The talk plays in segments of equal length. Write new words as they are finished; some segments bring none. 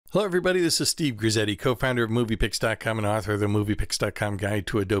Hello everybody, this is Steve Grizzetti, co-founder of MoviePix.com and author of the MoviePix.com Guide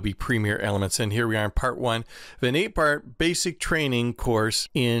to Adobe Premiere Elements. And here we are in part one of an 8-part basic training course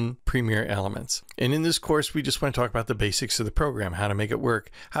in Premiere Elements. And in this course, we just want to talk about the basics of the program, how to make it work,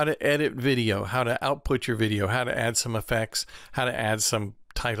 how to edit video, how to output your video, how to add some effects, how to add some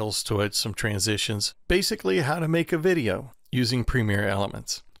titles to it, some transitions. Basically, how to make a video using Premiere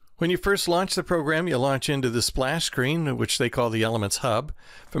Elements. When you first launch the program, you launch into the splash screen, which they call the Elements Hub.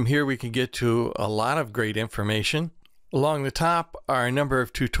 From here, we can get to a lot of great information. Along the top are a number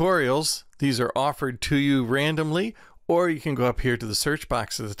of tutorials. These are offered to you randomly, or you can go up here to the search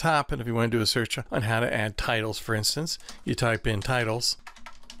box at the top, and if you want to do a search on how to add titles, for instance, you type in titles,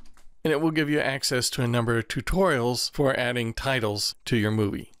 and it will give you access to a number of tutorials for adding titles to your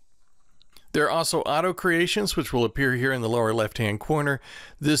movie. There are also auto creations, which will appear here in the lower left-hand corner.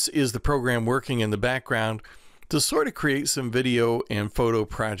 This is the program working in the background to sort of create some video and photo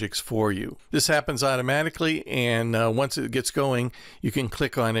projects for you. This happens automatically, and once it gets going, you can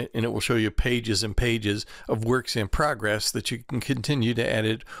click on it and it will show you pages and pages of works in progress that you can continue to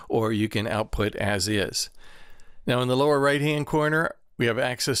edit or you can output as is. Now in the lower right-hand corner, we have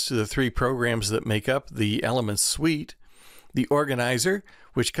access to the 3 programs that make up the Elements suite. The Organizer,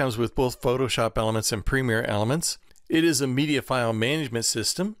 which comes with both Photoshop Elements and Premiere Elements. It is a media file management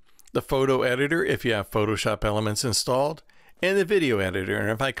system. The Photo Editor, if you have Photoshop Elements installed, and the Video Editor. And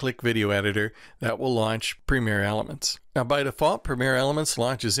if I click Video Editor, that will launch Premiere Elements. Now by default, Premiere Elements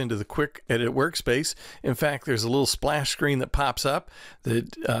launches into the Quick Edit workspace. In fact, there's a little splash screen that pops up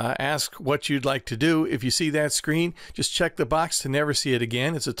that asks what you'd like to do. If you see that screen, just check the box to never see it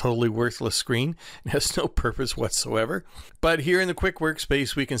again. It's a totally worthless screen. It has no purpose whatsoever. But here in the Quick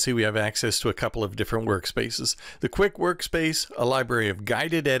Workspace, we can see we have access to a couple of different workspaces. The Quick Workspace, a library of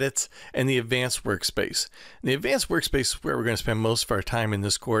guided edits, and the Advanced Workspace. The Advanced Workspace is where we're going to spend most of our time in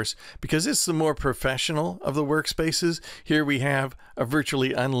this course because it's the more professional of the workspaces. Here we have a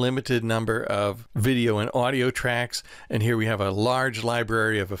virtually unlimited number of video and audio tracks, and here we have a large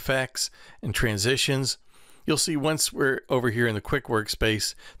library of effects and transitions. You'll see once we're over here in the Quick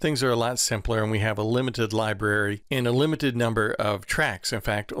Workspace, things are a lot simpler and we have a limited library and a limited number of tracks. In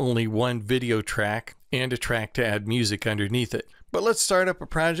fact, only one video track and a track to add music underneath it. But let's start up a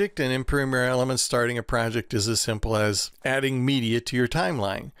project, and in Premiere Elements, starting a project is as simple as adding media to your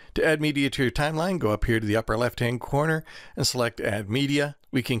timeline. To add media to your timeline, go up here to the upper left-hand corner and select Add Media.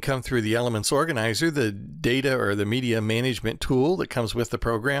 We can come through the Elements Organizer, the data or the media management tool that comes with the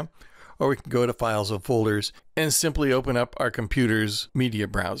program, or we can go to Files and Folders and simply open up our computer's media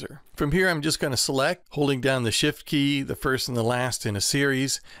browser. From here, I'm just going to select, holding down the Shift key, the first and the last in a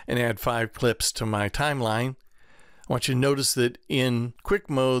series, and add 5 clips to my timeline. I want you to notice that in quick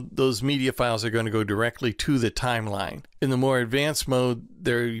mode, those media files are going to go directly to the timeline. In the more advanced mode,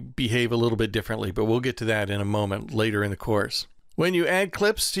 they behave a little bit differently, but we'll get to that in a moment later in the course. When you add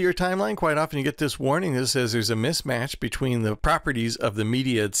clips to your timeline, quite often you get this warning that says there's a mismatch between the properties of the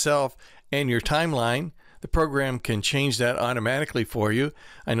media itself and your timeline. The program can change that automatically for you.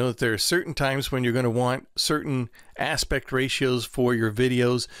 I know that there are certain times when you're going to want certain aspect ratios for your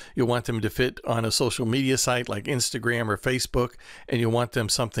videos. You'll want them to fit on a social media site like Instagram or Facebook, and you'll want them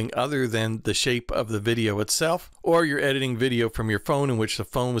something other than the shape of the video itself. Or you're editing video from your phone in which the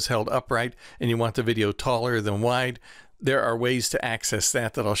phone was held upright and you want the video taller than wide. There are ways to access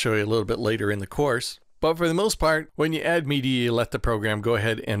that I'll show you a little bit later in the course. But for the most part, when you add media, you let the program go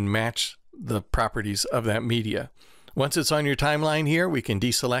ahead and match the properties of that media. Once it's on your timeline here, we can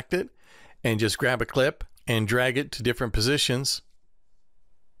deselect it and just grab a clip and drag it to different positions.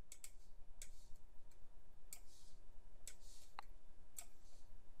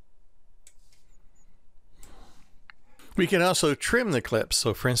 We can also trim the clips.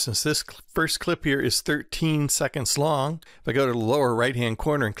 So for instance, this first clip here is 13 seconds long. If I go to the lower right-hand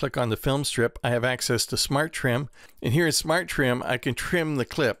corner and click on the film strip, I have access to Smart Trim. And here in Smart Trim, I can trim the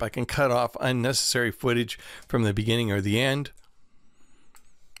clip. I can cut off unnecessary footage from the beginning or the end.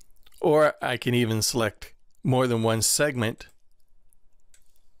 Or I can even select more than one segment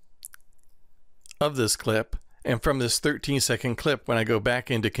of this clip. And from this 13-second clip, when I go back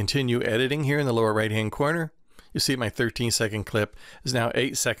into continue editing here in the lower right-hand corner, you see my 13-second clip is now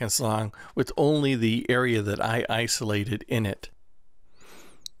 8 seconds long with only the area that I isolated in it.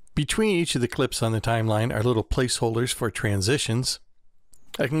 Between each of the clips on the timeline are little placeholders for transitions.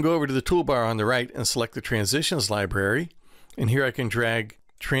 I can go over to the toolbar on the right and select the Transitions library. And here I can drag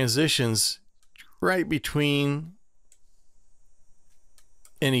transitions right between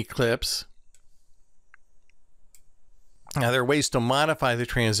any clips. Now, there are ways to modify the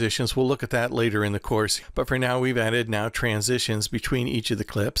transitions. We'll look at that later in the course. But for now, we've added now transitions between each of the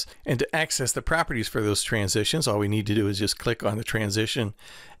clips. And to access the properties for those transitions, all we need to do is just click on the transition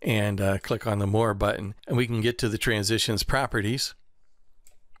and click on the More button. And we can get to the transitions properties.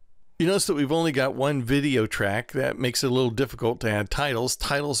 You notice that we've only got one video track. That makes it a little difficult to add titles.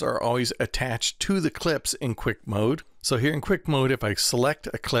 Titles are always attached to the clips in quick mode. So here in quick mode, if I select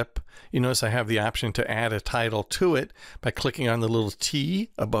a clip, you notice I have the option to add a title to it by clicking on the little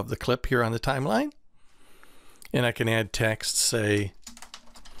T above the clip here on the timeline. And I can add text, say,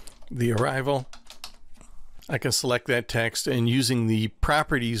 The Arrival. I can select that text, and using the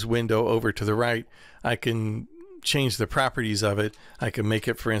properties window over to the right, I can change the properties of it. I can make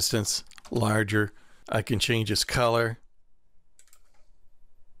it, for instance, larger. I can change its color.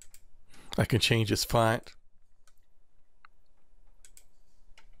 I can change its font.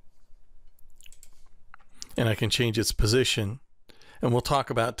 And I can change its position. And we'll talk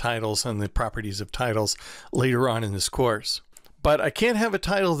about titles and the properties of titles later on in this course. But I can't have a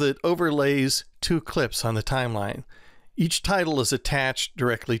title that overlays two clips on the timeline. Each title is attached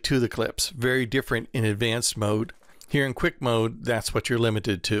directly to the clips, very different in advanced mode. Here in quick mode, that's what you're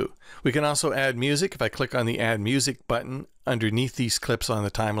limited to. We can also add music. If I click on the Add Music button underneath these clips on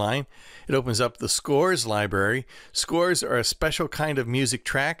the timeline, it opens up the Scores library. Scores are a special kind of music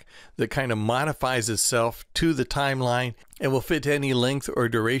track that kind of modifies itself to the timeline and will fit to any length or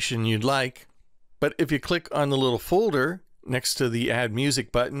duration you'd like. But if you click on the little folder next to the Add Music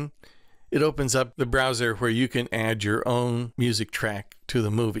button, it opens up the browser where you can add your own music track to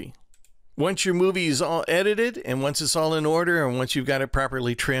the movie. Once your movie is all edited, and once it's all in order, and once you've got it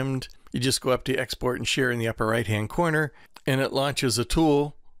properly trimmed, you just go up to Export and Share in the upper right-hand corner, and it launches a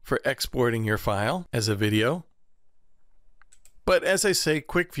tool for exporting your file as a video. But as I say,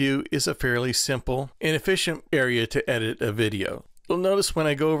 Quick View is a fairly simple and efficient area to edit a video. You'll notice when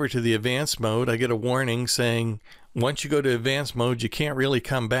I go over to the Advanced mode, I get a warning saying, once you go to Advanced mode, you can't really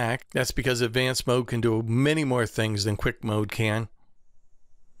come back. That's because Advanced mode can do many more things than Quick mode can.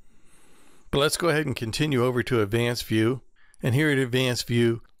 But let's go ahead and continue over to Advanced View. And here at Advanced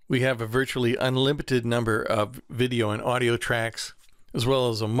View, we have a virtually unlimited number of video and audio tracks, as well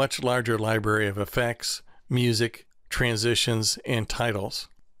as a much larger library of effects, music, transitions, and titles.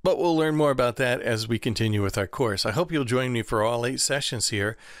 But we'll learn more about that as we continue with our course. I hope you'll join me for all 8 sessions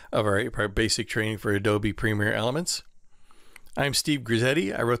here of our 8-part basic training for Adobe Premiere Elements. I'm Steve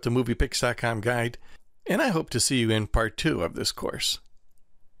Grizzetti. I wrote the MoviePix.com guide, and I hope to see you in part 2 of this course.